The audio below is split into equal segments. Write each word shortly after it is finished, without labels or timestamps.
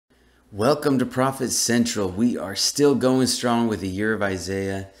Welcome to Prophet Central. We are still going strong with the year of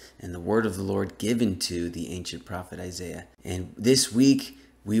Isaiah and the word of the Lord given to the ancient prophet Isaiah. And this week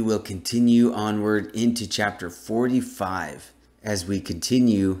we will continue onward into chapter 45 as we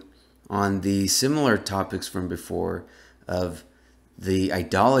continue on the similar topics from before of the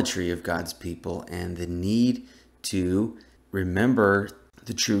idolatry of God's people and the need to remember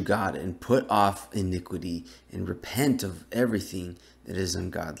the true God and put off iniquity and repent of everything that is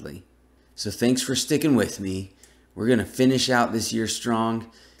ungodly. So thanks for sticking with me. We're going to finish out this year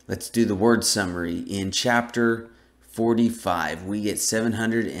strong. Let's do the word summary. In chapter 45, we get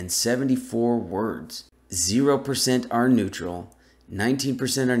 774 words. 0% are neutral,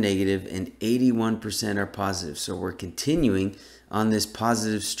 19% are negative, and 81% are positive. So we're continuing on this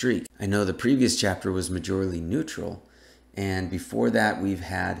positive streak. I know the previous chapter was majorly neutral, and before that we've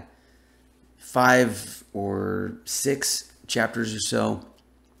had 5 or 6 chapters or so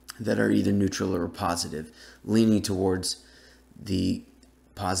that are either neutral or positive, leaning towards the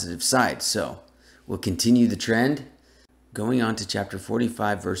positive side. So we'll continue the trend, going on to chapter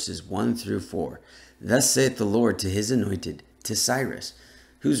 45, verses 1 through 4. Thus saith the Lord to his anointed, to Cyrus,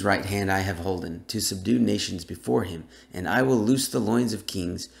 whose right hand I have holden, to subdue nations before him, and I will loose the loins of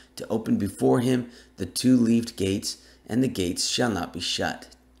kings, to open before him the two-leaved gates, and the gates shall not be shut.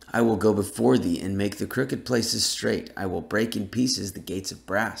 I will go before thee, and make the crooked places straight. I will break in pieces the gates of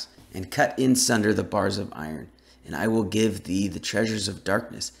brass, and cut in sunder the bars of iron. And I will give thee the treasures of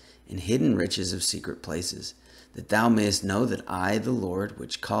darkness, and hidden riches of secret places, that thou mayest know that I, the Lord,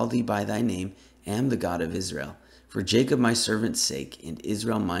 which called thee by thy name, am the God of Israel. For Jacob my servant's sake, and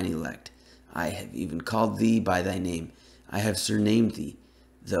Israel mine elect. I have even called thee by thy name. I have surnamed thee,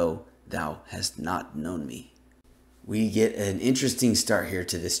 though thou hast not known me. We get an interesting start here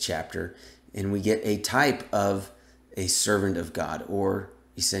to this chapter, and we get a type of a servant of God, or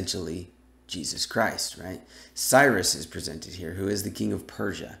essentially Jesus Christ, right? Cyrus is presented here, who is the king of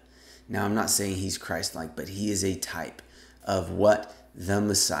Persia. Now, I'm not saying he's Christ-like, but he is a type of what the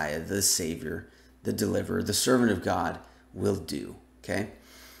Messiah, the Savior, the deliverer, the servant of God will do, okay?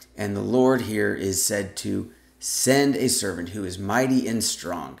 And the Lord here is said to send a servant who is mighty and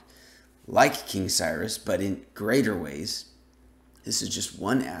strong, like King Cyrus, but in greater ways. This is just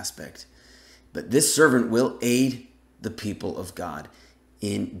one aspect. But this servant will aid the people of God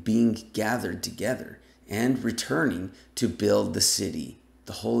in being gathered together and returning to build the city,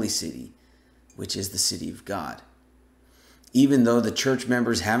 the holy city, which is the city of God. Even though the church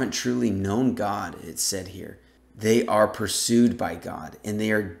members haven't truly known God, it's said here, they are pursued by God, and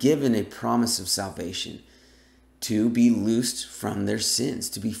they are given a promise of salvation, to be loosed from their sins,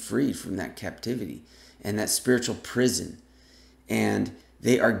 to be freed from that captivity and that spiritual prison. And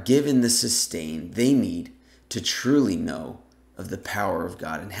they are given the sustain they need to truly know of the power of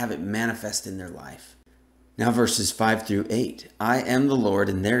God and have it manifest in their life. Now verses 5 through 8. I am the Lord,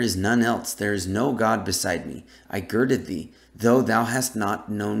 and there is none else. There is no God beside me. I girded thee, though thou hast not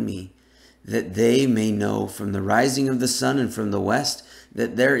known me, that they may know from the rising of the sun and from the west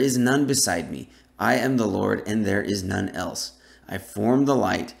that there is none beside me. I am the Lord, and there is none else. I form the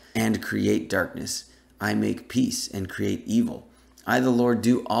light and create darkness. I make peace and create evil. I, the Lord,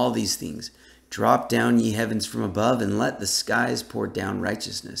 do all these things. Drop down, ye heavens, from above, and let the skies pour down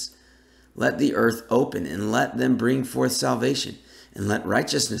righteousness. Let the earth open, and let them bring forth salvation, and let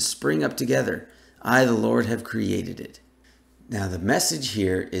righteousness spring up together. I, the Lord, have created it. Now, the message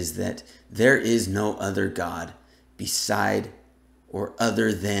here is that there is no other God beside or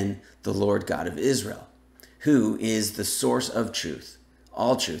other than the Lord God of Israel, who is the source of truth,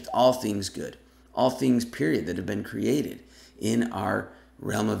 all things good, all things, period, that have been created in our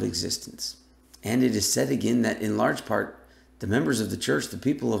realm of existence. And it is said again that in large part, the members of the church, the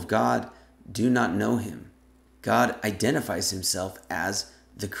people of God, do not know him. God identifies himself as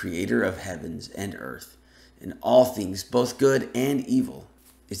the creator of heavens and earth and all things, both good and evil.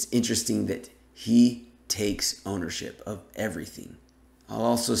 It's interesting that he takes ownership of everything. I'll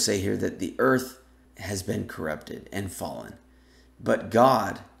also say here that the earth has been corrupted and fallen, but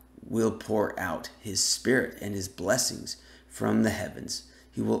God will pour out his spirit and his blessings from the heavens.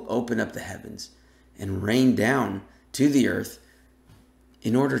 He will open up the heavens and rain down to the earth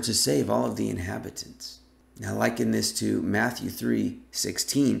in order to save all of the inhabitants. Now, liken this to Matthew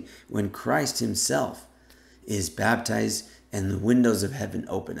 3:16, when Christ himself is baptized and the windows of heaven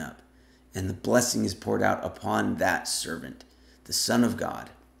open up and the blessing is poured out upon that servant, the Son of God.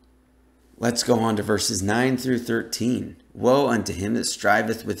 Let's go on to verses 9 through 13. Woe unto him that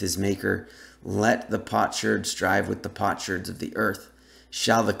striveth with his maker. Let the potsherd strive with the potsherds of the earth.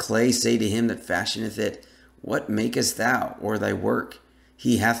 Shall the clay say to him that fashioneth it, What makest thou, or thy work?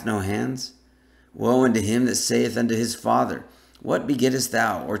 He hath no hands? Woe unto him that saith unto his father, What begettest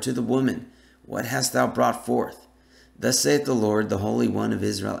thou? Or to the woman, What hast thou brought forth? Thus saith the Lord, the Holy One of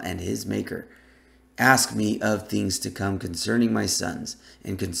Israel, and his Maker. Ask me of things to come concerning my sons,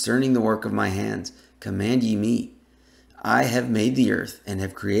 and concerning the work of my hands. Command ye me. I have made the earth, and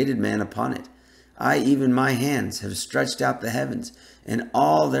have created man upon it. I, even my hands, have stretched out the heavens, and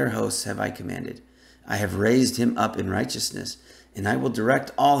all their hosts have I commanded. I have raised him up in righteousness, and I will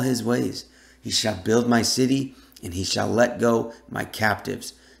direct all his ways. He shall build my city, and he shall let go my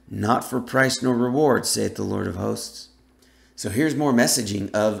captives, not for price nor reward, saith the Lord of hosts. So here's more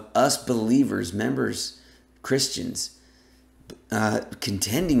messaging of us believers, members, Christians,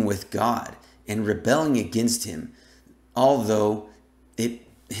 contending with God and rebelling against him. Although it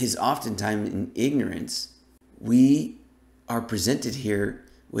is oftentimes in ignorance, we are presented here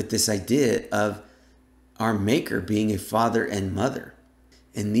with this idea of our Maker being a father and mother.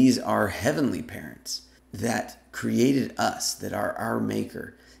 And these are heavenly parents that created us, that are our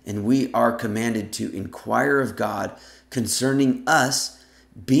Maker. And we are commanded to inquire of God concerning us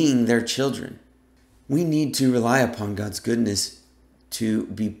being their children. We need to rely upon God's goodness to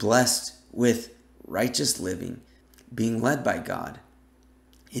be blessed with righteous living, being led by God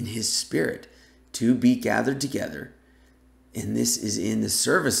in his Spirit to be gathered together. And this is in the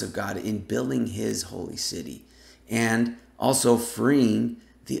service of God in building his holy city and also freeing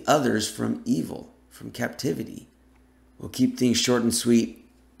the others from evil, from captivity. We'll keep things short and sweet,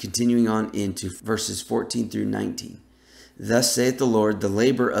 continuing on into verses 14 through 19. Thus saith the Lord, the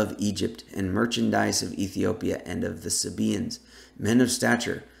labor of Egypt and merchandise of Ethiopia and of the Sabaeans, men of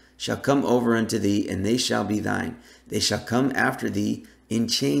stature, shall come over unto thee, and they shall be thine. They shall come after thee, in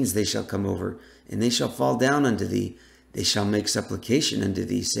chains they shall come over, and they shall fall down unto thee. They shall make supplication unto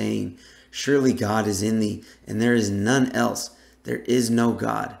thee, saying, Surely God is in thee, and there is none else. There is no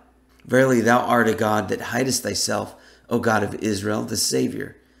God. Verily thou art a God that hidest thyself, O God of Israel, the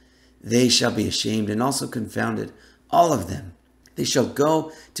Savior. They shall be ashamed and also confounded, all of them. They shall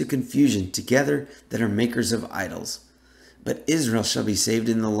go to confusion together that are makers of idols. But Israel shall be saved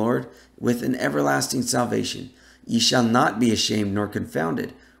in the Lord with an everlasting salvation. Ye shall not be ashamed nor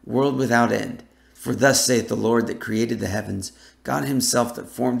confounded, world without end. For thus saith the Lord that created the heavens, God himself that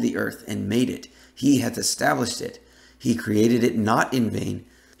formed the earth and made it. He hath established it. He created it not in vain.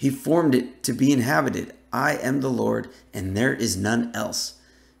 He formed it to be inhabited. I am the Lord, and there is none else.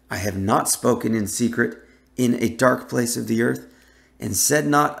 I have not spoken in secret in a dark place of the earth, and said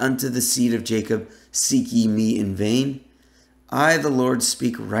not unto the seed of Jacob, Seek ye me in vain. I, the Lord,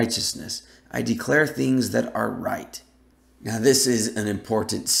 speak righteousness. I declare things that are right. Now, this is an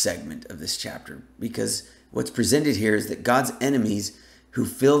important segment of this chapter because what's presented here is that God's enemies who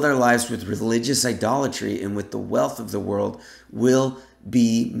fill their lives with religious idolatry and with the wealth of the world will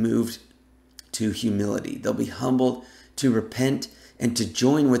be moved to humility. They'll be humbled to repent and to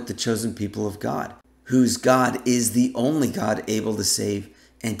join with the chosen people of God, whose God is the only God able to save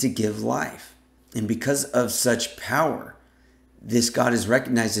and to give life. And because of such power, this God is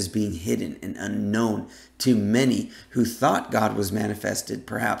recognized as being hidden and unknown to many who thought God was manifested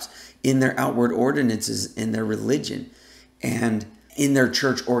perhaps in their outward ordinances, in their religion, and in their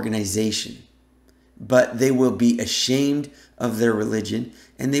church organization. But they will be ashamed of their religion,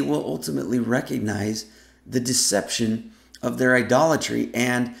 and they will ultimately recognize the deception of their idolatry,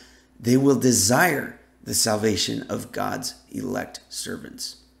 and they will desire the salvation of God's elect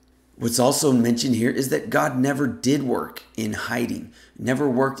servants. What's also mentioned here is that God never did work in hiding, never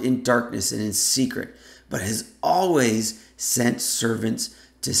worked in darkness and in secret, but has always sent servants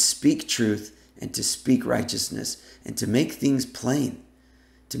to speak truth and to speak righteousness and to make things plain,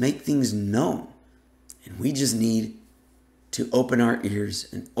 to make things known. And we just need to open our ears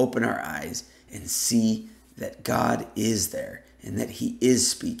and open our eyes and see that God is there and that he is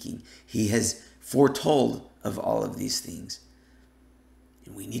speaking. He has foretold of all of these things.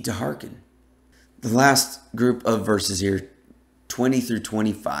 And we need to hearken. The last group of verses here, 20 through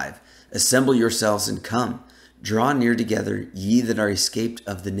 25. Assemble yourselves and come. Draw near together, ye that are escaped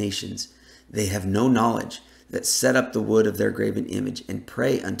of the nations. They have no knowledge, that set up the wood of their graven image, and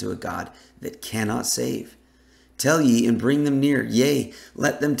pray unto a God that cannot save. Tell ye and bring them near, yea,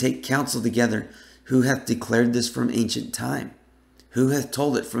 let them take counsel together. Who hath declared this from ancient time? Who hath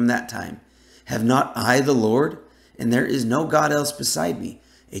told it from that time? Have not I the Lord? And there is no God else beside me,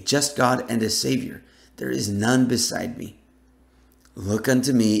 a just God and a Savior. There is none beside me. Look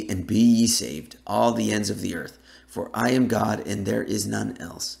unto me, and be ye saved, all the ends of the earth. For I am God, and there is none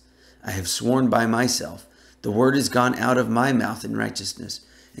else. I have sworn by myself, the word is gone out of my mouth in righteousness,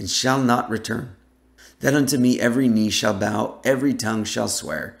 and shall not return. that unto me every knee shall bow, every tongue shall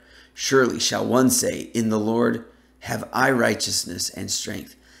swear. Surely shall one say, in the Lord have I righteousness and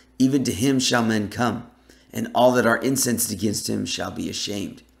strength. Even to him shall men come, and all that are incensed against him shall be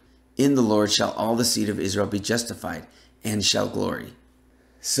ashamed. In the Lord shall all the seed of Israel be justified, and shall glory.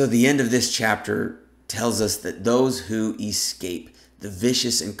 So the end of this chapter tells us that those who escape the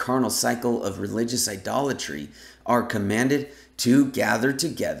vicious and carnal cycle of religious idolatry are commanded to gather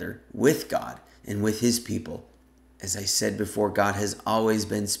together with God and with his people. As I said before, God has always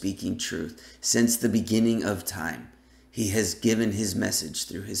been speaking truth since the beginning of time. He has given his message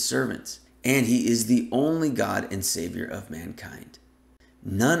through his servants, and he is the only God and Savior of mankind.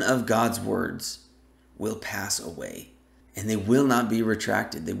 None of God's words will pass away, and they will not be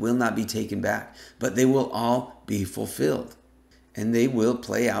retracted. They will not be taken back, but they will all be fulfilled, and they will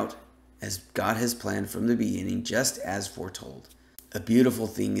play out as God has planned from the beginning, just as foretold. A beautiful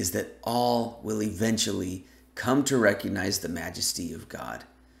thing is that all will eventually come to recognize the majesty of God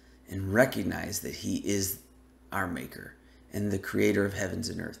and recognize that he is our maker and the creator of heavens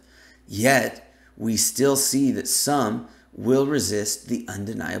and earth. Yet we still see that some will resist the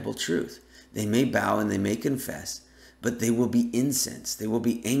undeniable truth. They may bow and they may confess, but they will be incensed, they will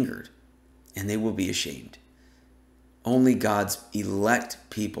be angered, and they will be ashamed. Only God's elect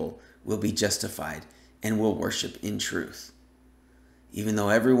people will be justified and will worship in truth. Even though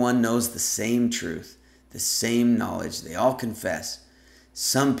everyone knows the same truth, the same knowledge, they all confess,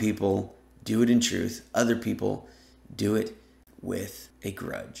 some people do it in truth, other people do it with a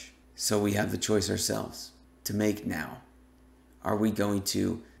grudge. So we have the choice ourselves to make now. Are we going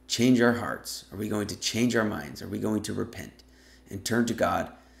to change our hearts? Are we going to change our minds? Are we going to repent and turn to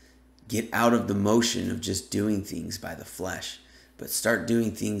God, get out of the motion of just doing things by the flesh, but start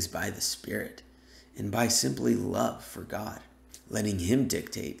doing things by the Spirit and by simply love for God, letting him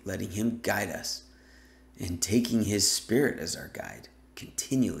dictate, letting him guide us, and taking his Spirit as our guide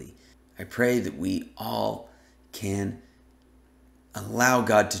continually? I pray that we all can allow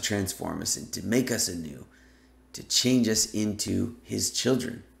God to transform us and to make us anew, to change us into his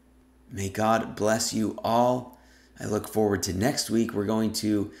children. May God bless you all. I look forward to next week. We're going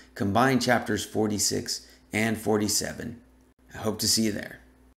to combine chapters 46 and 47. I hope to see you there.